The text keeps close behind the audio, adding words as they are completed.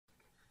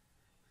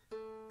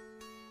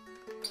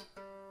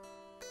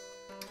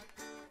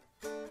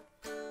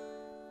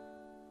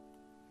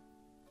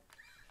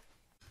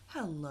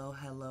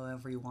Hello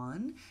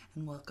everyone,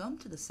 and welcome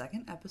to the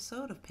second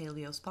episode of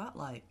Paleo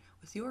Spotlight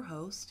with your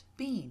host,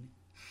 Bean.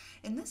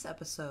 In this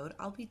episode,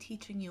 I'll be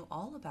teaching you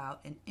all about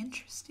an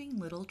interesting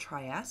little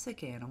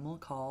Triassic animal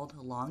called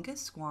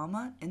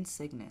Longisquama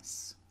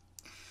insignis.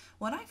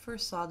 When I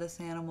first saw this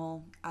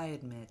animal, I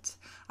admit,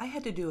 I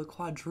had to do a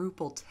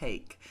quadruple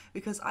take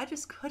because I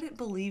just couldn't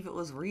believe it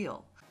was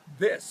real.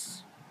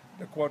 This,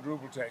 the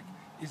quadruple take,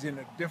 is in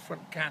a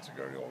different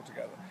category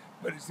altogether,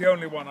 but it's the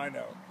only one I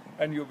know.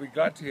 And you'll be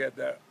glad to hear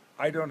that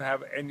I don't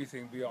have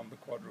anything beyond the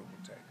quadruple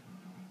take.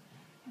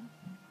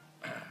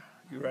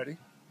 You ready?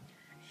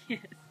 Yes.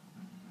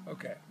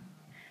 Okay.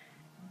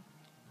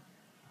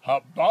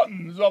 Her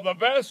buttons are the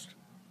best.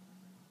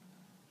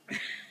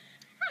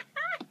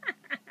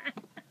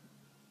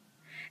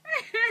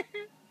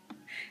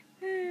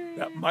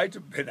 That might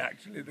have been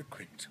actually the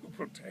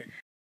quintuple take.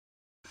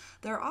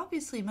 There are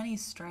obviously many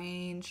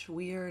strange,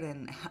 weird,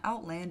 and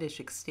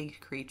outlandish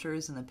extinct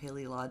creatures in the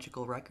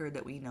paleological record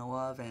that we know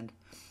of, and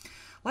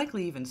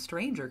likely even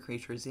stranger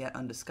creatures yet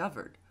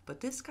undiscovered. But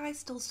this guy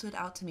still stood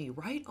out to me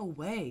right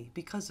away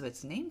because of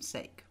its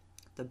namesake,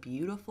 the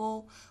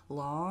beautiful,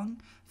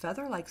 long,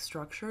 feather-like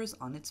structures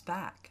on its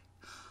back.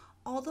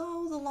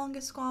 Although the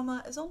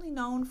Longisquama is only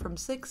known from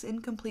 6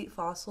 incomplete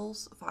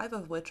fossils, 5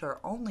 of which are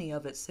only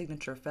of its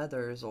signature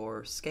feathers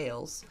or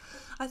scales,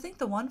 I think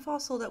the one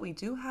fossil that we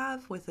do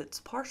have with its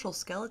partial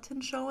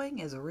skeleton showing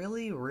is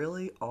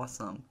really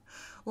awesome.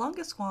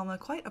 Longisquama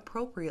quite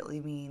appropriately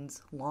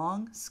means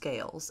long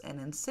scales, and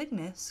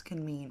insignis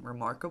can mean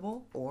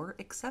remarkable or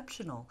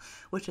exceptional,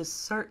 which is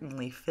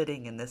certainly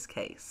fitting in this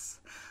case.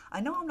 I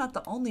know I'm not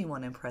the only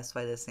one impressed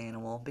by this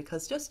animal,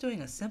 because just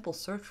doing a simple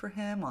search for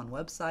him on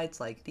websites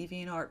like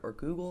DeviantArt or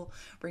Google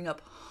bring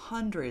up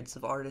hundreds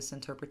of artists'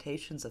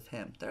 interpretations of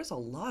him. There's a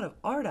lot of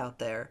art out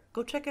there.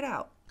 Go check it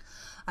out.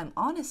 I'm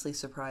honestly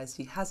surprised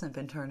he hasn't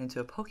been turned into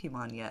a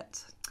Pokemon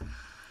yet.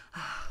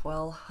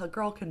 Well, a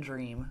girl can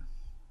dream.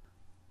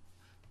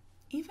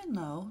 Even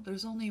though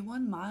there's only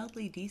one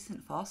mildly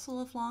decent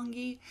fossil of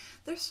Longi,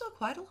 there's still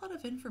quite a lot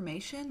of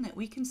information that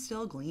we can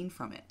still glean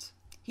from it.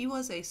 He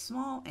was a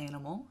small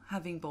animal,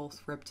 having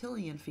both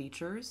reptilian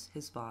features,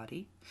 his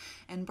body,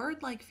 and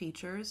bird-like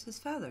features, his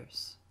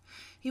feathers.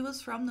 He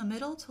was from the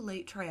Middle to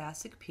Late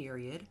Triassic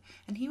period,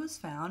 and he was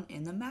found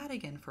in the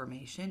Madigan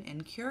Formation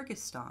in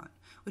Kyrgyzstan,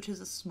 which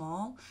is a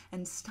small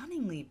and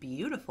stunningly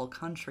beautiful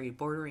country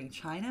bordering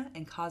China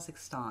and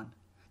Kazakhstan.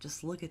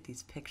 Just look at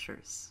these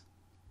pictures.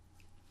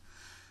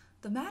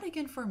 The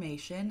Madigan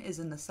Formation is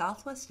in the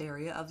southwest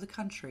area of the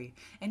country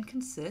and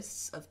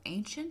consists of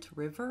ancient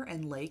river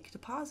and lake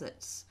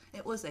deposits.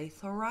 It was a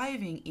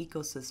thriving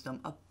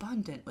ecosystem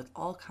abundant with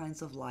all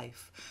kinds of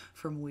life,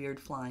 from weird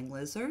flying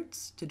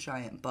lizards to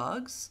giant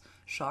bugs,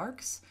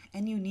 sharks,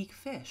 and unique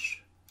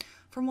fish.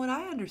 From what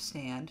I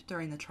understand,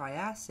 during the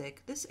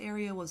Triassic, this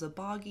area was a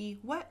boggy,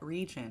 wet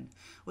region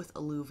with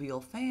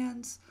alluvial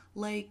fans,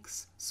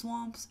 lakes,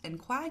 swamps,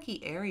 and quaggy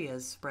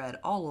areas spread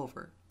all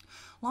over.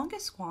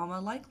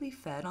 Longisquama likely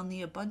fed on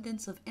the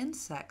abundance of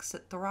insects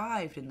that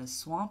thrived in this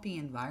swampy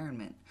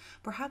environment,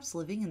 perhaps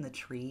living in the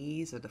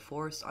trees or the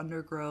forest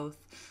undergrowth,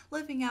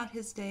 living out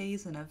his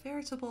days in a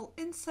veritable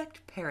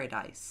insect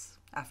paradise.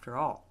 After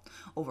all,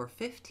 over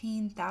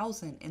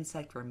 15,000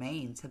 insect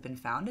remains have been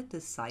found at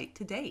this site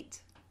to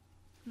date.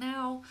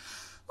 Now,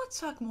 let's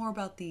talk more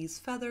about these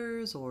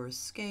feathers or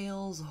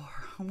scales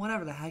or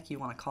whatever the heck you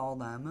want to call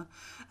them.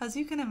 As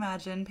you can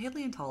imagine,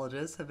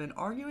 paleontologists have been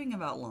arguing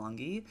about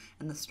Longi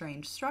and the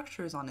strange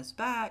structures on his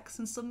back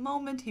since the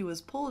moment he was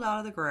pulled out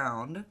of the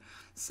ground.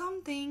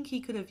 Some think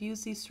he could have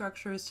used these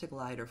structures to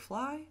glide or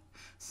fly.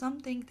 Some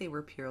think they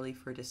were purely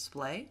for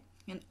display.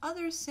 And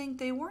others think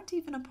they weren't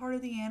even a part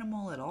of the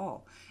animal at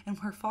all and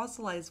were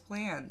fossilized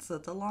plants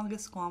that the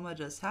Longisquama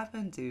just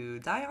happened to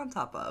die on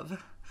top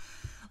of.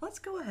 Let's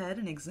go ahead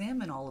and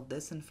examine all of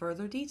this in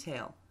further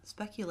detail.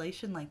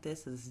 Speculation like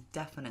this is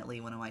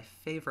definitely one of my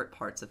favorite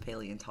parts of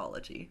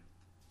paleontology.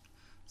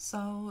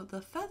 So,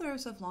 the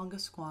feathers of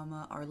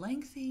Longisquama are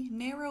lengthy,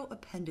 narrow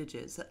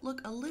appendages that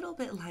look a little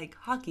bit like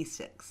hockey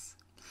sticks.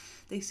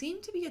 They seem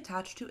to be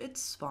attached to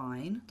its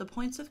spine, the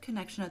points of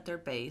connection at their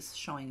base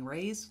showing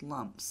raised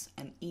lumps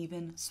and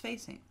even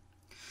spacing.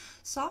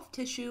 Soft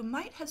tissue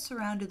might have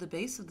surrounded the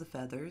base of the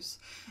feathers,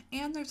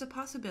 and there's a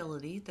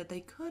possibility that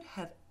they could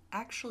have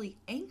actually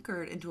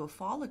anchored into a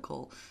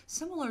follicle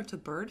similar to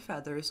bird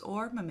feathers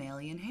or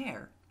mammalian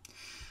hair.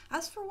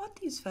 As for what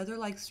these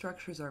feather-like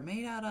structures are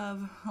made out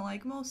of,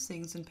 like most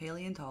things in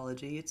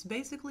paleontology, it's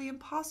basically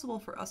impossible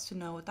for us to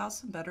know without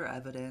some better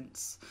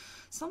evidence.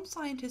 Some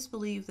scientists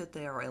believe that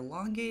they are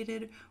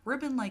elongated,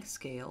 ribbon-like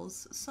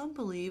scales, some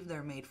believe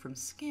they're made from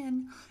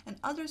skin, and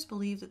others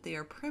believe that they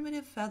are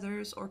primitive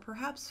feathers or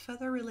perhaps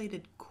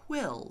feather-related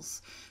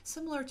quills,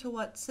 similar to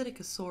what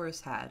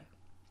Psittacosaurus had.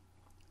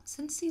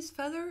 Since these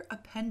feather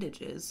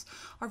appendages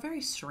are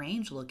very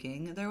strange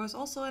looking, there was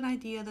also an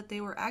idea that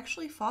they were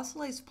actually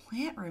fossilized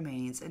plant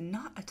remains and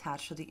not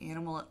attached to the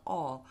animal at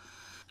all.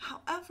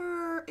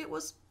 However, it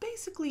was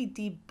basically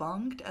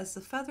debunked as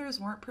the feathers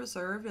weren't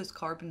preserved as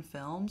carbon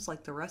films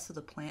like the rest of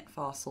the plant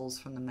fossils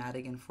from the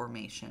Madigan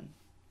Formation.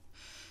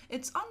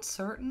 It's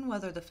uncertain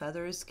whether the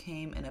feathers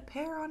came in a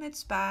pair on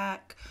its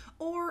back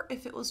or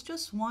if it was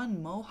just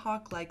one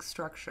mohawk like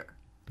structure.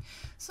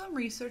 Some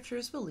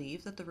researchers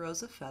believe that the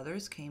rows of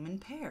feathers came in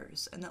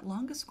pairs and that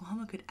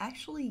Longisquama could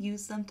actually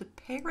use them to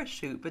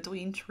parachute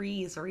between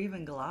trees or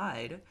even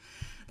glide.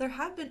 There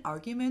have been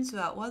arguments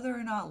about whether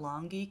or not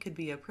Longi could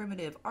be a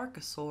primitive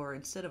archosaur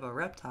instead of a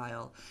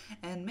reptile,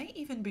 and may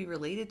even be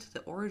related to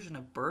the origin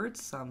of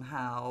birds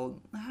somehow.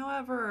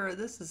 However,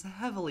 this is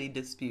heavily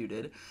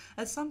disputed,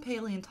 as some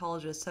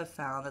paleontologists have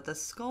found that the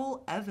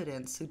skull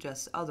evidence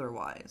suggests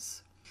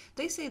otherwise.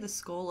 They say the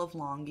skull of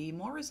Longi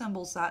more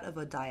resembles that of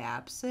a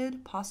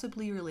diapsid,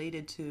 possibly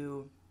related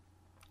to,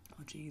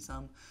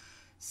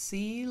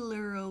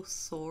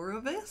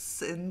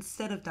 Coelurosaurus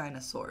instead of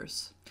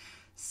dinosaurs.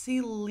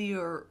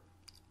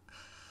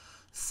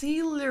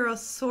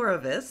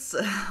 Coelurosaurus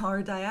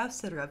are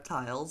diapsid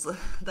reptiles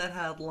that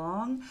had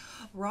long,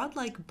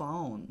 rod-like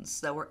bones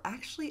that were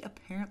actually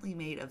apparently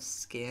made of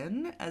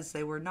skin, as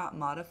they were not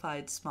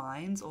modified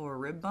spines or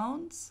rib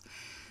bones.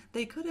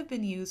 They could have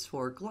been used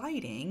for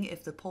gliding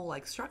if the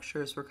pole-like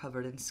structures were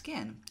covered in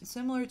skin,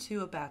 similar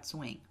to a bat's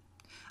wing.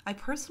 I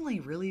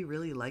personally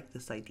really like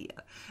this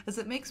idea, as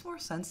it makes more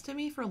sense to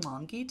me for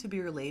Longi to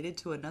be related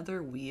to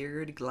another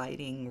weird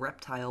gliding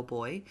reptile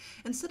boy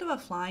instead of a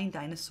flying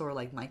dinosaur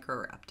like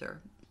Microraptor.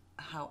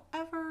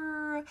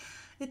 However,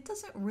 it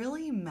doesn't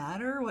really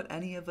matter what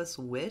any of us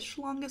wish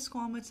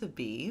Longisquama to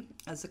be,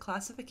 as the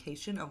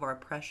classification of our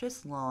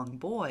precious long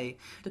boy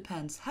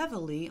depends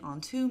heavily on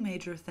two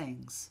major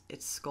things: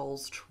 its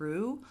skull's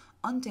true,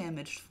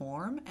 undamaged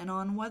form, and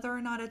on whether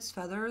or not its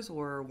feathers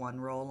were one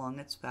row along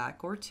its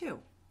back or two.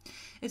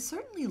 It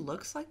certainly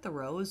looks like the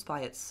row is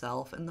by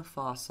itself in the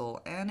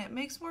fossil, and it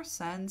makes more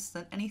sense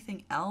than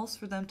anything else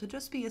for them to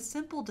just be a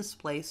simple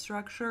display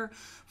structure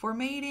for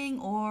mating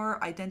or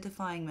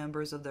identifying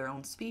members of their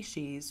own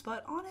species.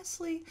 But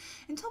honestly,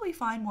 until we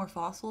find more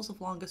fossils of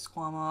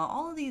Longisquama,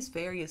 all of these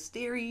various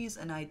theories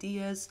and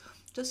ideas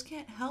just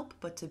can't help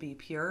but to be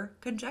pure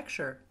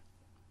conjecture.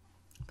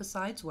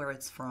 Besides where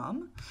it's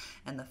from,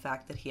 and the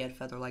fact that he had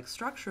feather-like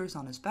structures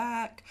on his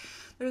back,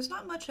 there's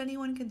not much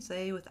anyone can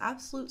say with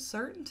absolute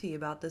certainty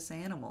about this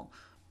animal,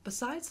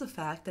 besides the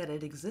fact that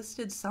it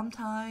existed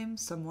sometime,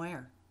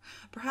 somewhere.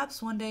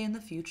 Perhaps one day in the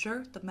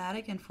future, the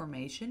Madigan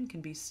Formation can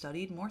be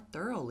studied more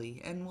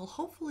thoroughly and will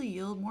hopefully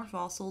yield more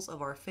fossils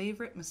of our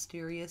favorite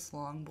mysterious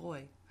long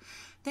boy.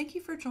 Thank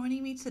you for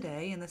joining me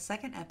today in the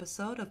second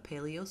episode of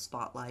Paleo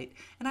Spotlight,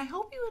 and I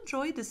hope you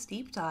enjoyed this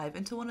deep dive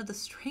into one of the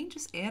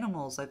strangest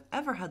animals I've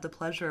ever had the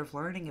pleasure of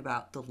learning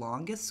about, the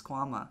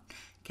Longisquama.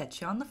 Catch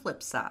you on the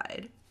flip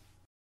side.